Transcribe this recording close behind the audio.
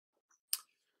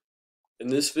In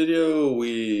this video,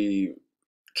 we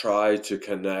try to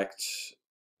connect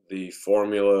the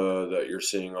formula that you're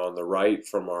seeing on the right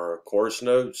from our course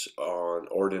notes on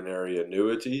ordinary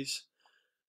annuities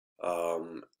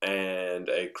and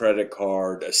a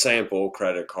sample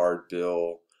credit card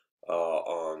bill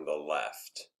on the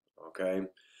left. Okay.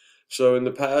 So in the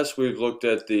past, we've looked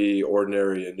at the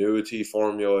ordinary annuity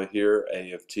formula here.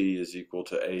 A of t is equal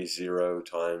to A0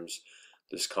 times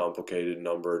this complicated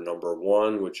number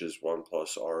 1, which is 1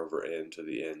 plus r over n to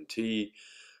the nt,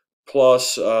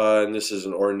 plus, and this is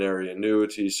an ordinary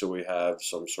annuity, so we have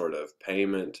some sort of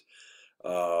payment,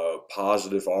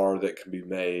 positive r that can be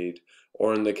made,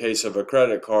 or in the case of a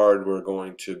credit card, we're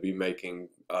going to be making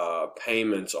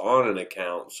payments on an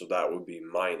account, so that would be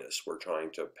minus. We're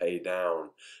trying to pay down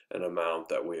an amount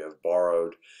that we have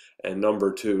borrowed. And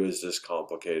number 2 is this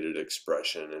complicated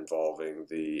expression involving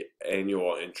the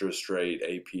annual interest rate,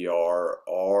 APR,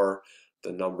 R,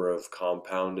 the number of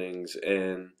compoundings,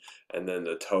 N, and then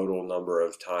the total number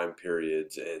of time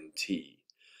periods in T.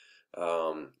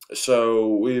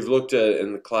 So we've looked at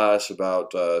in the class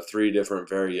about 3 different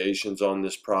variations on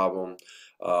this problem.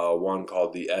 One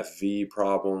called the FV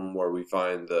problem, where we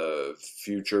find the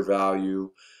future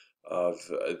value of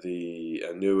the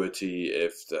annuity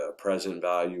if the present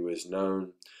value is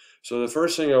known. So the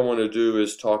first thing I want to do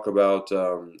is talk about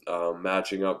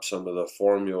matching up some of the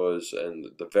formulas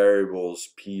and the variables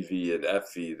PV and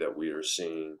FV that we are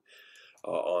seeing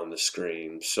on the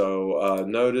screen. So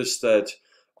notice that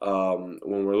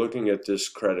when we're looking at this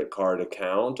credit card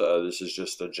account, this is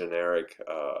just a generic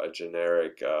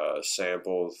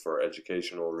sample for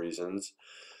educational reasons.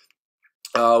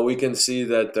 We can see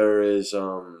that there is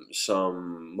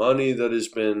some money that has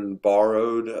been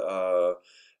borrowed,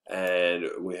 and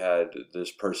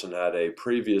this person had a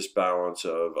previous balance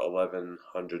of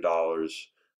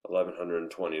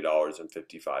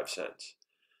 $1,120.55.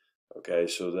 Okay,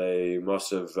 so they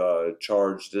must have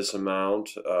charged this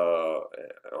amount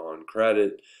on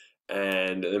credit,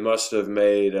 and they must have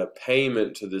made a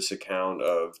payment to this account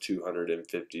of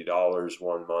 $250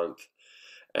 one month.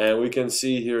 And we can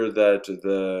see here that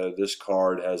this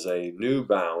card has a new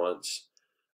balance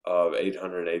of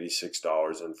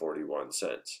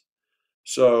 $886.41.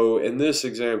 So in this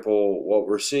example, what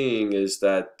we're seeing is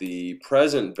that the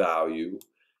present value,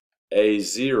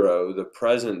 A0, the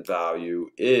present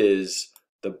value, is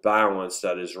the balance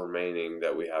that is remaining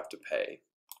that we have to pay.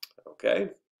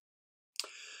 Okay.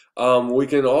 We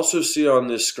can also see on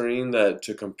this screen that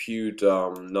to compute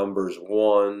numbers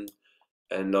 1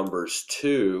 and numbers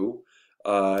 2,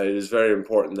 it is very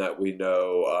important that we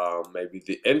know maybe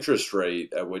the interest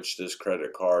rate at which this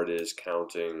credit card is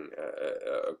counting,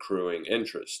 accruing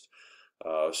interest.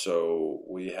 So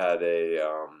we had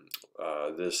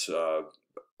this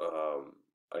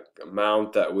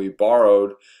amount that we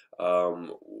borrowed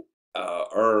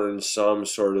earned some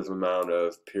sort of amount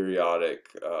of periodic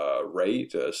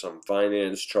rate, some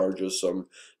finance charges,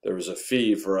 there was a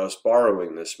fee for us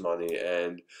borrowing this money,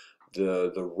 and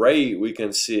the rate, we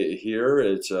can see it here.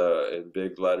 It's in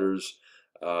big letters.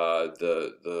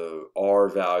 The R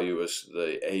value is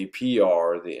the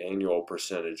APR, the annual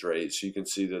percentage rate. So you can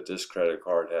see that this credit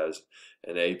card has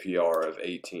an APR of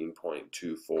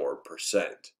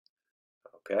 18.24%.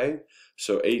 Okay,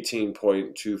 so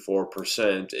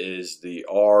 18.24% is the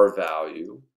R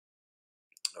value.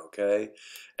 Okay,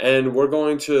 and we're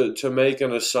going to make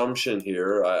an assumption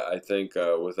here. I think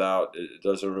without, it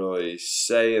doesn't really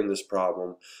say in this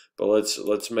problem, but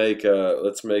let's make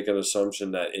an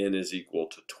assumption that n is equal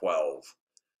to 12.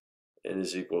 N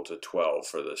is equal to 12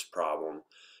 for this problem,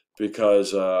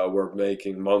 because we're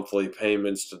making monthly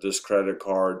payments to this credit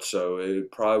card. So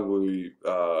it probably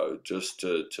just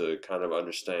to kind of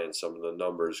understand some of the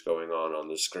numbers going on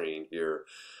the screen here,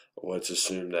 let's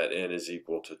assume that n is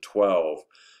equal to 12.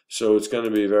 So it's going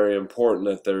to be very important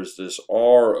that there's this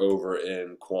R over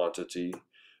N quantity.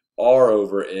 R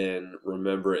over N,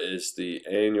 remember, is the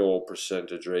annual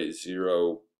percentage rate,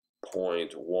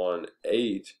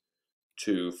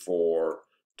 0.1824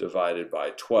 divided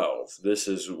by 12. This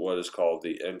is what is called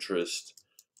the interest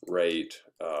rate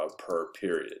per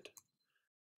period.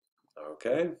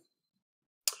 Okay.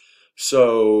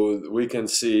 So we can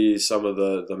see some of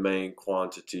the main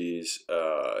quantities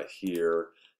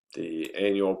here. The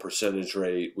annual percentage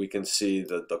rate, we can see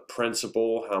that the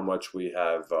principal, how much we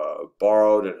have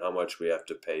borrowed and how much we have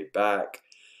to pay back.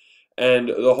 And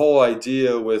the whole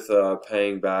idea with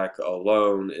paying back a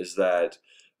loan is that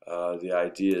the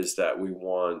idea is that we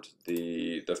want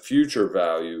the future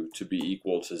value to be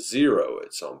equal to 0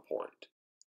 at some point.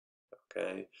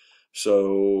 Okay,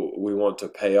 so we want to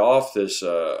pay off this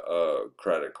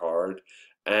credit card,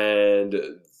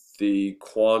 and the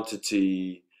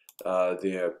quantity,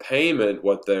 the payment,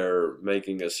 what they're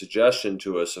making a suggestion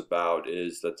to us about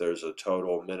is that there's a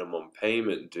total minimum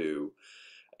payment due.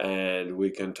 And we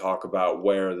can talk about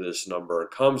where this number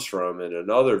comes from in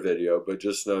another video, but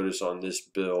just notice on this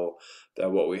bill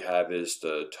that what we have is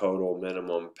the total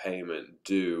minimum payment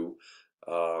due.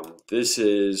 This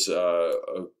is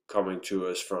coming to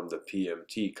us from the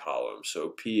PMT column.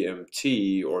 So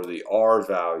PMT, or the R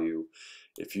value,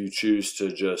 if you choose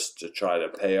to just try to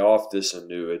pay off this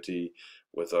annuity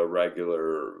with a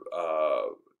regular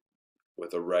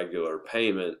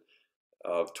payment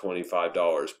of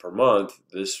 $25 per month,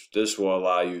 this will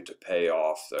allow you to pay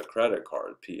off the credit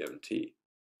card, PMT.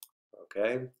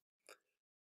 Okay,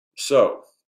 so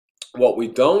what we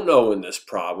don't know in this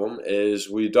problem is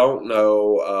we don't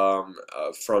know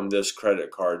from this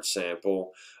credit card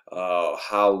sample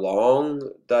how long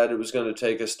that it was going to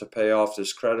take us to pay off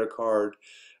this credit card.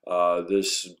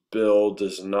 This bill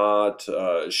does not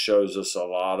shows us a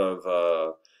lot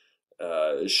of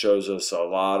it shows us a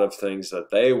lot of things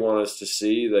that they want us to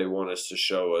see. They want us to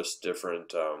show us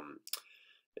different,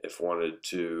 if wanted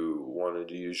to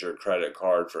use your credit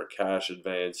card for cash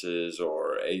advances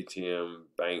or ATM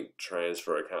bank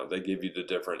transfer account. They give you the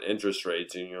different interest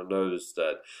rates, and you'll notice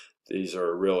that these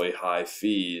are really high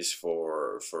fees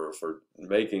for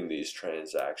making these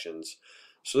transactions.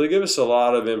 So they give us a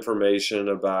lot of information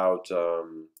about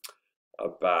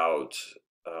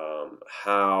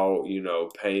how,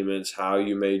 payments, how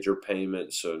you made your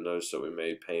payments. So notice that we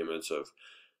made payments of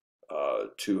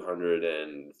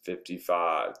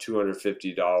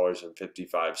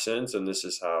 $250.55, and this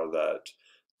is how that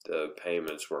the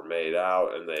payments were made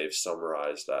out, and they've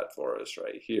summarized that for us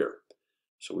right here.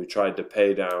 So we tried to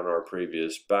pay down our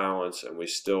previous balance, and we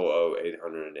still owe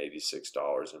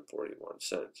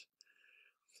 $886.41.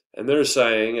 And they're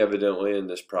saying, evidently in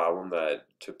this problem, that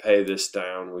to pay this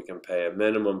down, we can pay a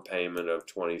minimum payment of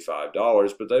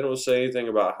 $25, but they don't say anything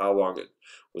about how long it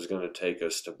was going to take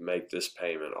us to make this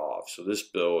payment off. So this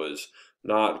bill is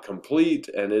not complete,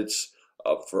 and it's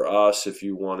up for us, if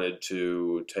you wanted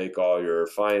to take all your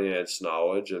finance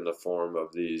knowledge in the form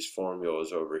of these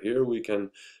formulas over here, we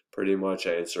can pretty much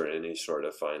answer any sort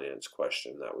of finance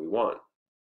question that we want.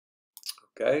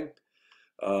 Okay?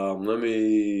 Let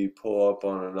me pull up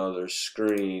on another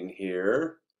screen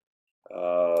here,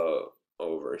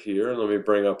 over here. Let me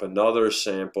bring up another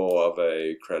sample of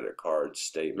a credit card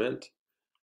statement.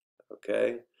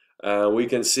 Okay, we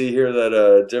can see here that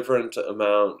a different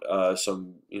amount,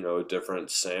 different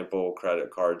sample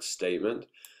credit card statement,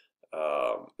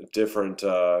 different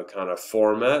kind of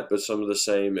format, but some of the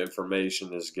same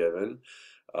information is given.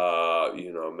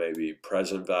 Maybe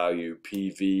present value,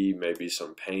 PV, maybe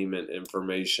some payment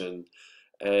information,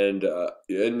 and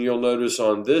you'll notice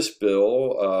on this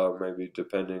bill, maybe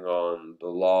depending on the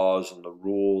laws and the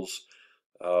rules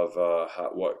of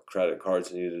what credit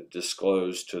cards need to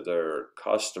disclose to their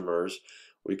customers,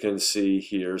 we can see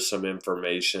here some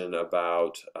information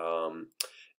about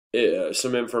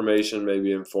some information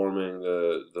maybe informing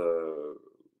the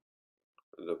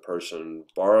person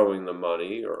borrowing the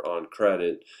money or on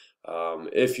credit.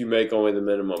 If you make only the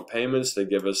minimum payments, they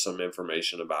give us some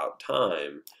information about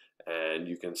time, and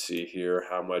you can see here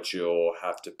how much you'll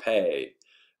have to pay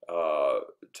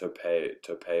to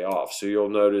pay off. So you'll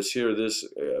notice here this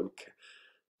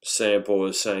sample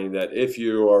is saying that if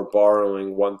you are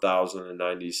borrowing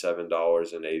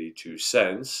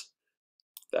 $1,097.82,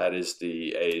 that is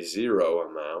the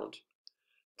A0 amount,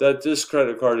 that this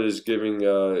credit card is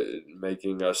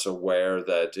making us aware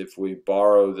that if we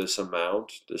borrow this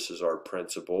amount, this is our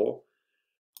principal,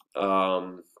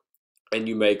 and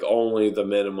you make only the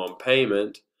minimum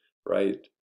payment, right,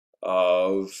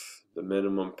 of the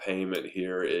minimum payment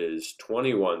here is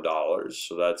 $21,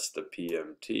 so that's the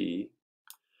PMT,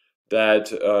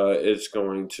 that it's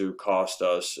going to cost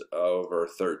us over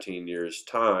 13 years'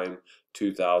 time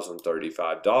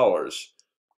 $2,035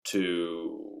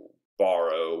 to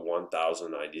borrow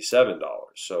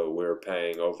 $1,097. So we're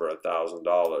paying over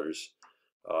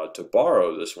 $1,000 to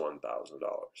borrow this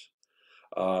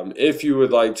 $1,000. If you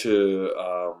would like to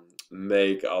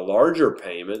make a larger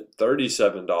payment,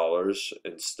 $37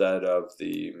 instead of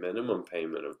the minimum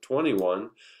payment of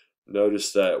 $21,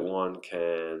 notice that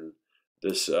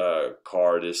this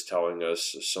card is telling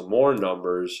us some more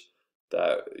numbers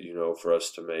that, for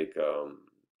us to make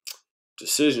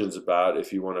decisions about.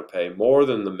 If you want to pay more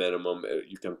than the minimum,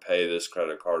 you can pay this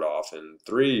credit card off in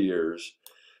 3 years,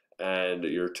 and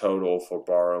your total for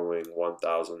borrowing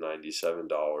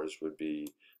 $1,097 would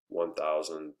be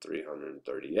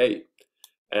 $1,338.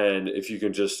 And if you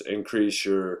can just increase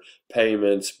your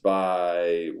payments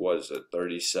by, what is it,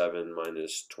 37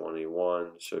 minus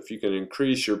 21. So if you can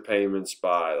increase your payments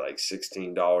by like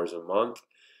 $16 a month,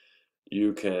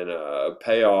 you can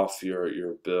pay off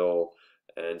your bill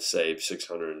and save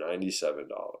 $697.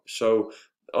 So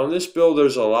on this bill,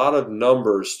 there's a lot of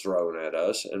numbers thrown at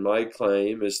us, and my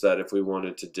claim is that if we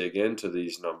wanted to dig into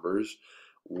these numbers,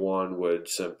 one would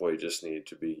simply just need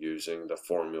to be using the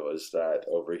formulas that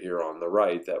over here on the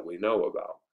right that we know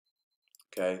about.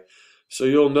 Okay, so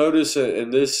you'll notice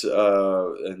in this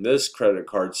credit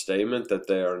card statement that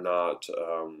they are not.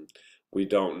 We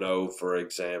don't know, for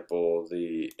example,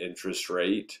 the interest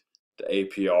rate, the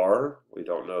APR. We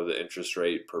don't know the interest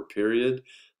rate per period.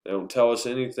 They don't tell us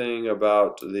anything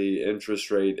about the interest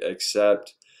rate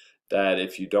except that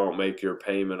if you don't make your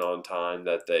payment on time,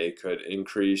 that they could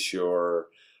increase your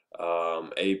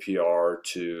APR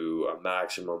to a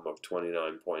maximum of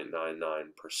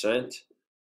 29.99%.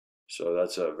 So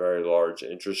that's a very large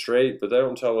interest rate, but they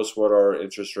don't tell us what our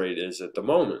interest rate is at the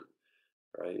moment,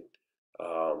 right?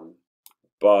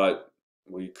 But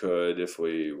we could, if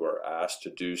we were asked to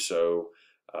do so,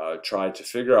 try to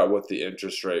figure out what the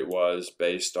interest rate was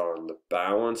based on the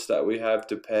balance that we have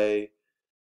to pay,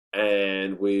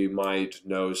 and we might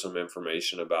know some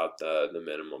information about the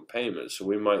minimum payment. So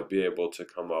we might be able to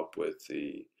come up with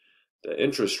the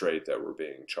interest rate that we're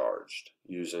being charged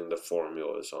using the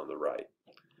formulas on the right.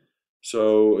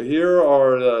 So here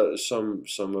are some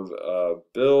of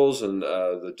bills and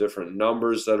the different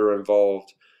numbers that are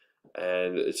involved,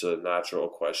 and it's a natural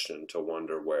question to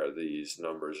wonder where these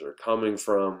numbers are coming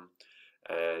from,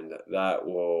 and that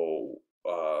will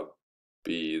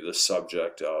be the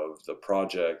subject of the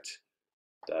project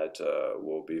that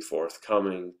will be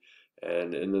forthcoming.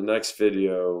 And in the next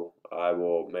video, I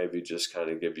will maybe just kind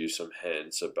of give you some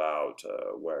hints about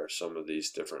where some of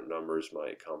these different numbers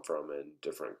might come from and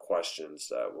different questions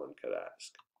that one could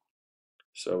ask.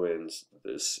 So in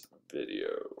this